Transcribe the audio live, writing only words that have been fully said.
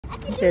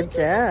Good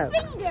job.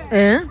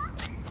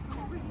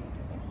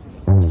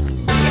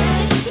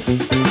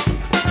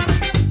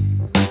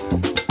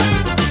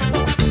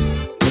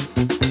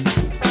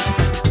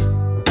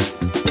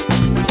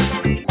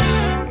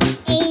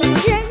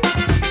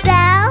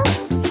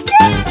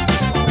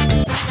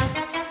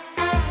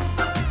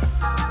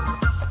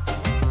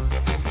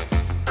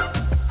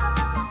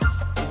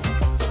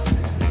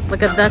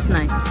 Look at that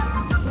night. Yeah.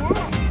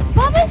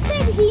 Papa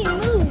said he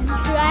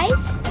moves, right?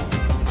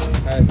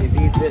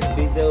 These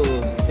are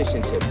fish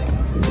and chips.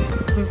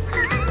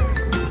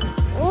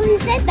 Oh, he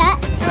said that.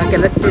 Okay,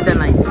 let's see the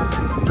night.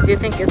 Do you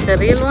think it's a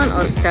real one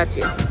or a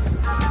statue?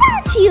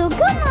 Statue,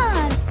 come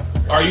on.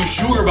 Are you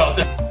sure about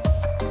that?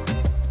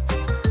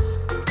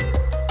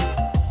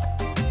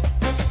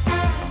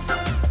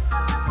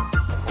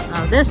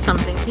 Now there's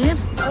something here.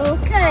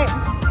 Okay.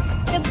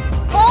 The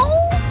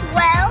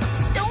Bowell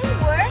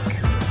stonework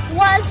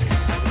was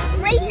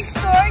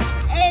restored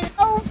in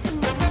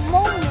 12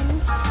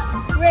 moments.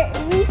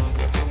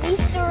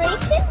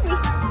 Restoration?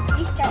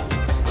 Restore.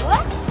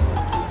 What?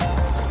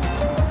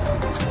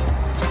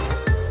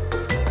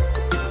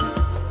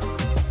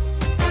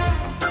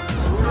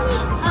 It's really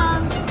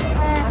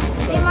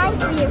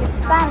reminds me of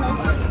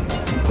Spanish.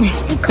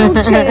 The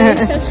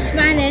cultures of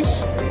Spanish.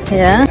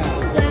 Yeah?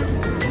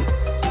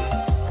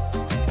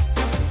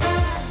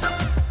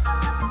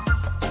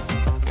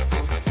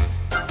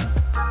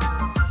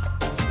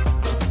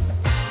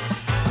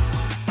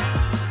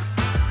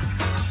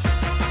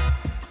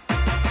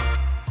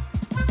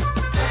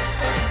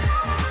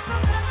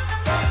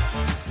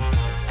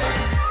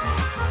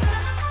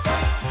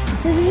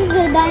 So this is the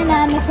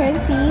dynamic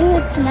view.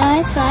 It's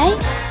nice, right?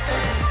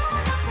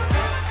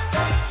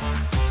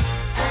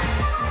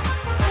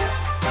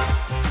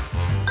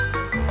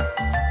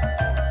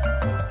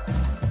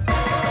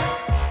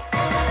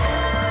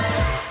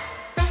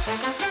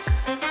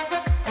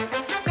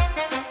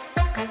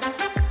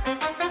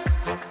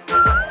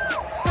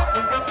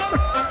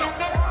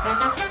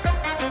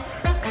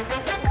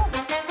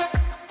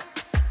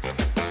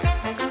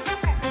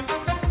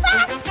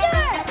 Faster!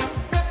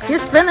 You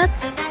spin it.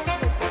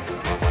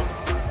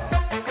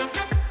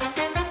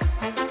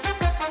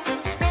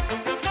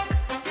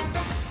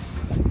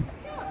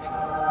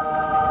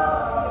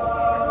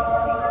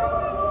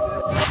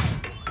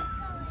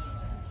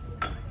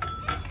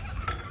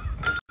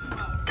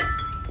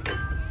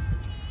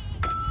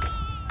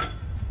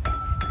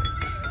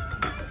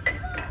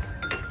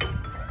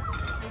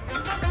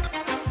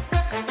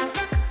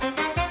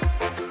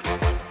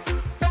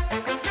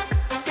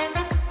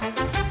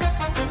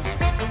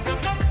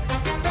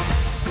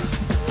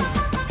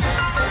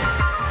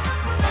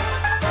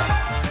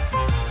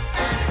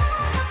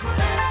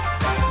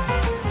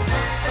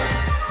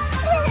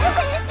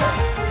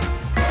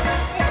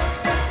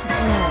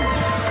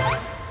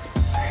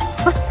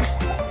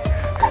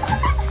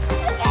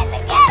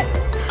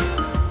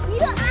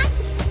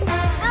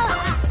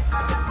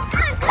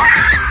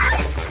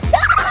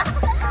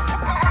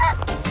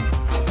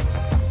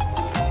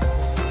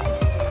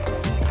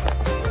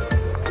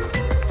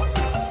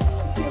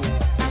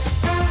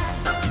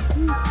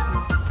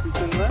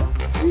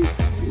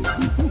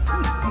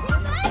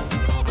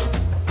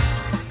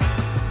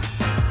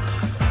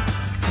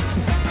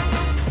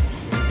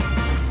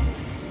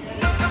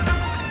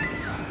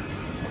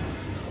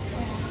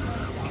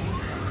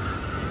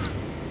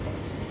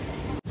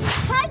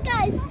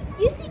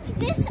 You think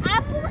this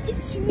apple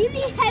is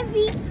really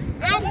heavy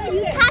and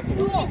you can't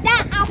move it.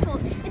 That apple,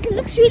 it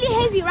looks really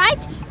heavy, right?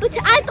 But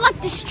I got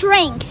the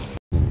strength.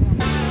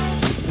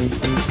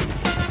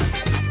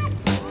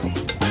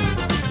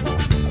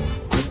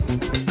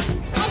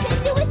 I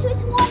can do it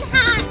with one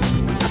hand.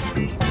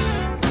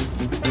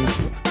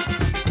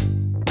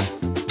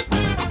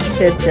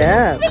 Good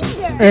job.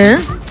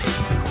 Finger.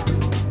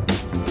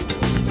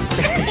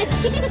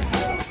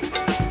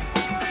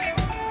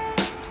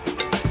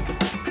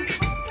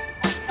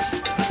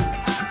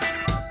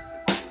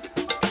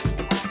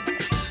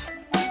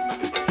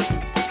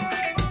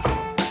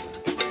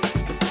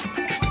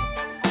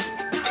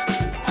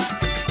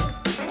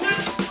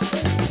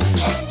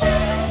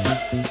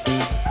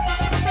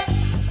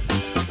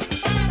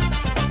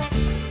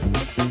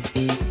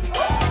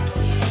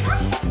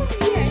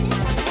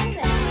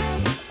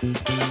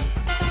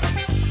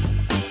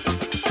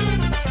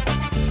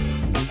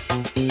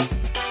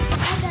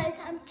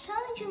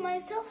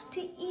 To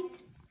eat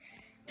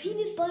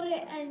peanut butter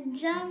and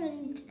jam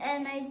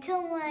and I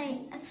tell my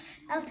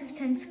out of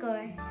 10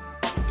 score.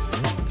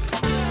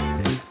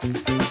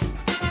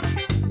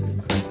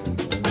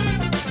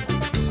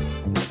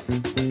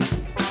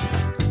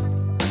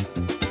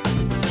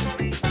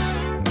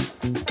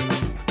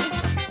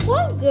 It's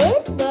quite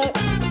good, but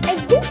I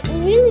don't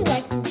really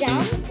like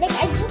jam. Like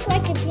I just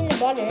like a peanut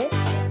butter.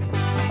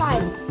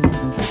 5.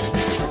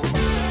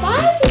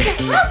 5 is a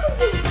half of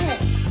a 10.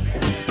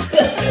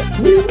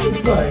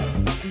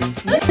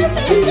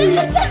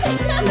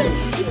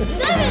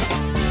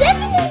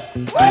 Seven is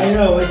what? I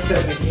know what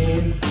 7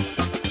 means.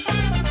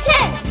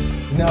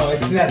 10. No,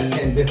 it's not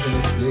 10,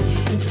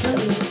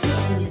 definitely.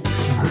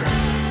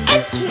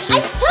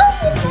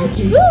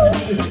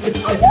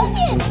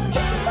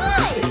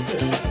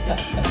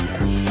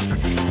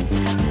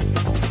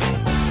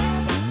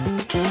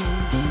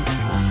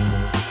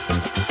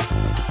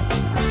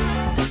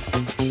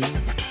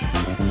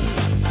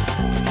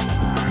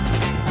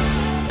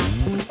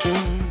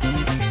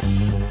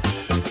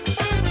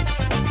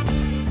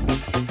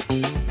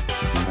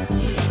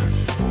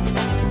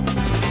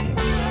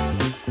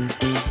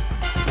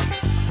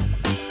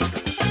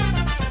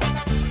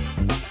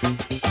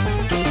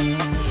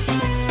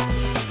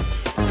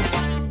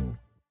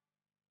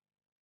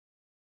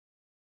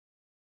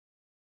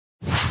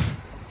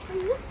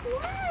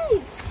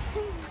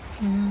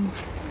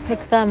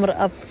 camera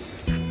up.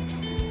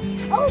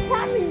 Oh,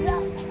 camera's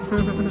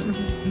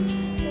up.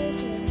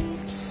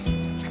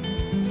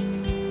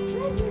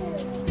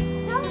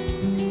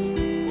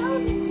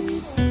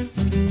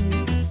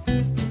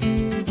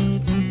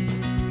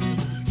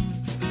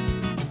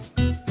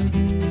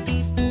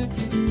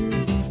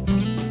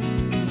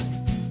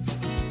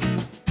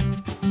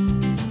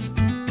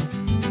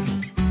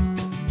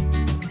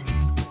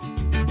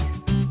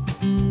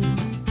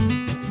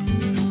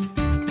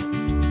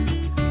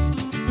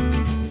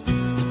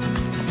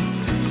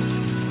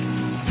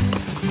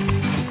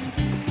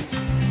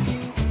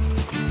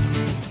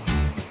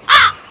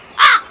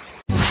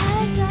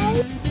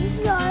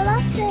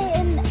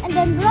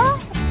 Edinburgh,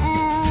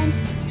 and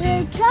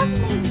we're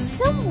traveling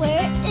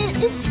somewhere.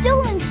 It is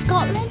still in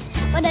Scotland,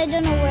 but I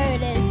don't know where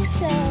it is.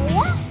 So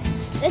yeah,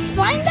 let's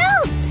find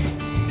out.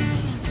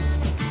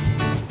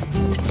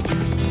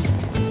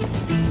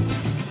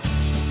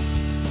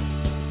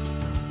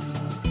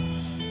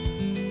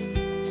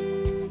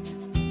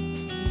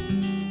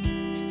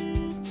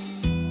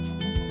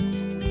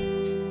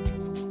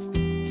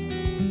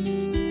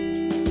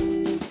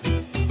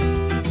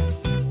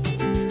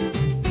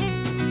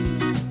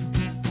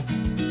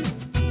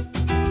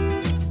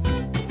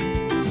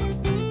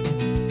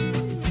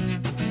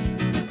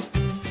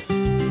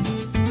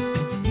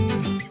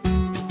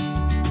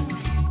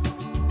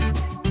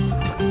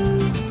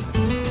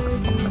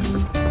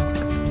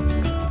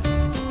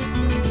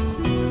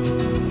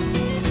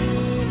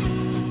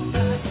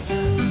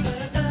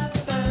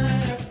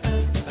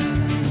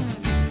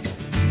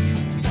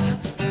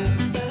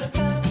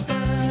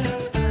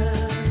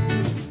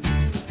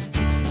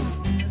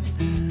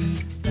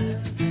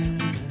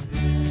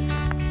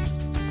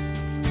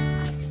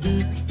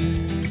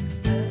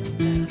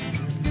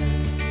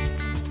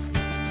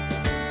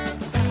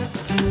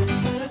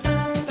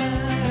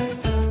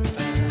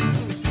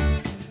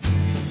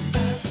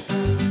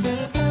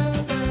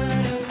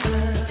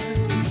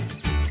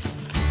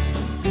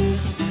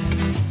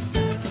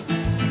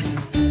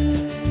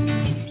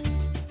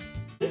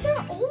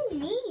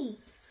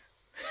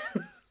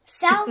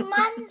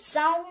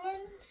 Salmon.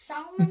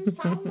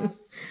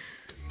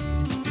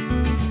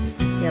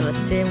 Yeah, let's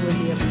stay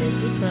with your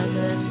baby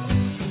brother.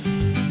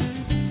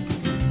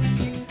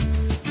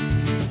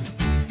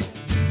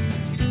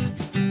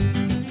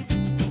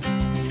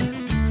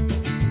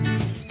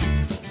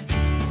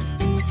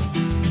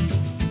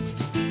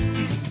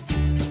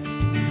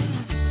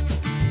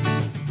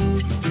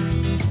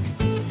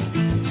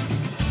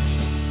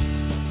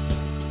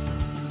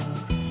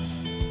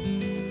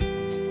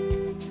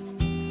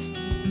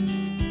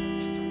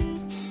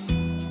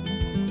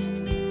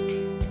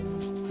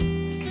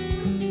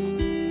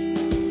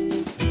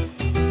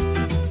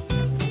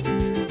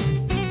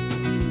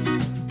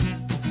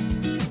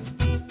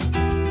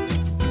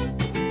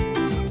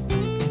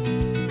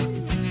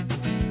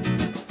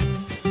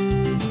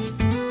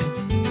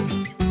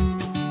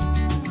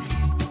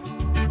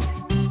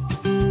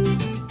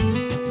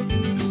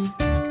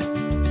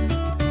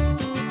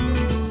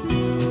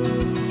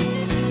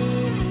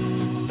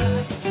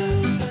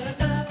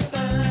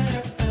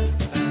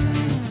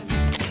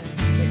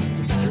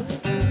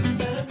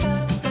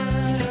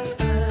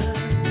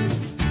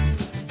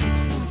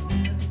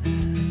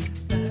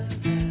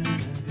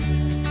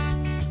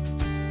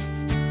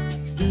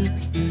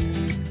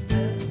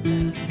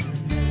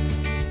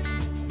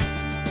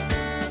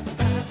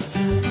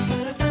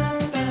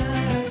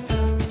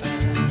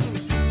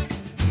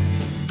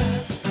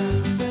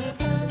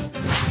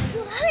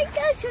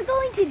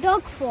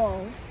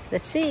 Dogfall.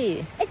 Let's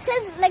see. It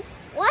says, like,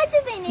 why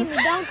did they name it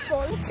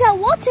Dogfall? It's a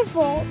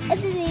waterfall, and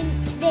then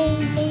they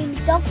named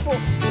Dogfall.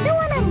 You know,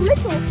 when I'm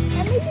little,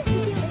 I made a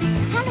video in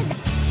Canada.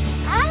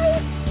 I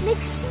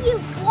like see a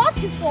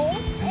waterfall,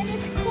 and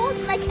it's called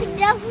like the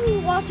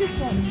Devil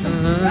Waterfall,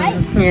 right?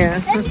 Yeah.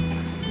 And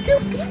so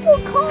people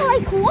call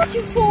like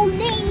waterfall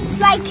names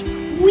like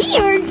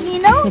weird, you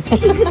know?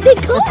 They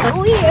call it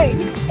weird.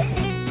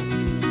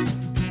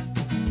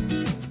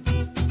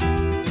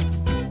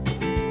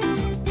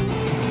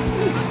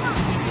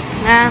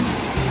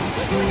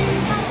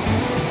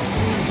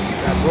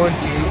 going to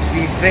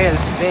be trails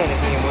today.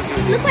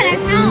 Look what I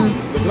found.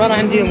 بس ما راح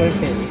نجيهم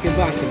الحين. يمكن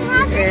بعد.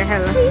 Okay,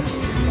 hello. Please.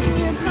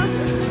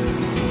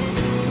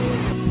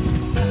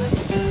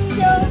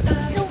 So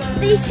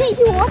they say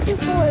the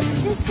waterfall is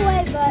this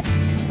way, but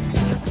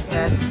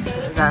Yes,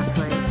 that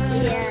way.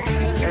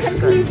 yeah, it's That's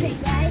confusing,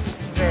 right? It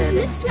Very.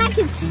 looks like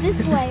it's this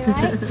way,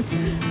 right?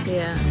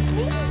 Yeah.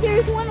 Maybe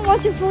there's one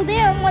waterfall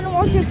there and one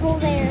waterfall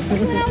there.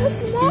 When I was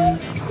small,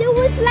 there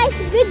was like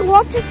a big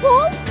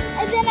waterfall,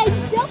 and then I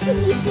jumped in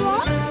these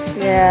rocks.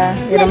 Yeah.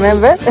 You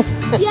remember?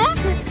 Yeah,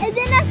 and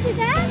then after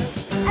that,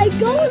 I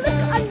go look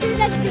under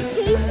like the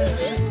cave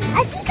thingy.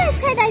 I think I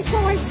said I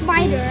saw a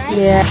spider, right?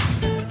 Yeah.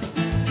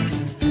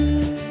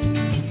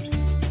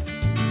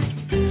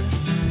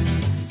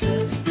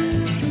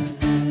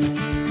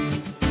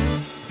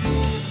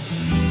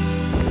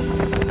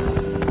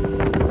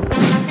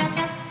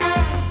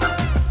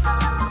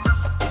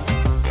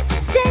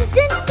 Dun,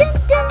 dun, dun,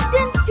 dun,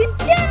 dun, dun,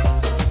 dun.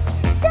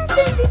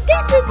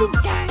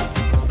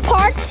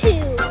 part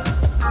 2.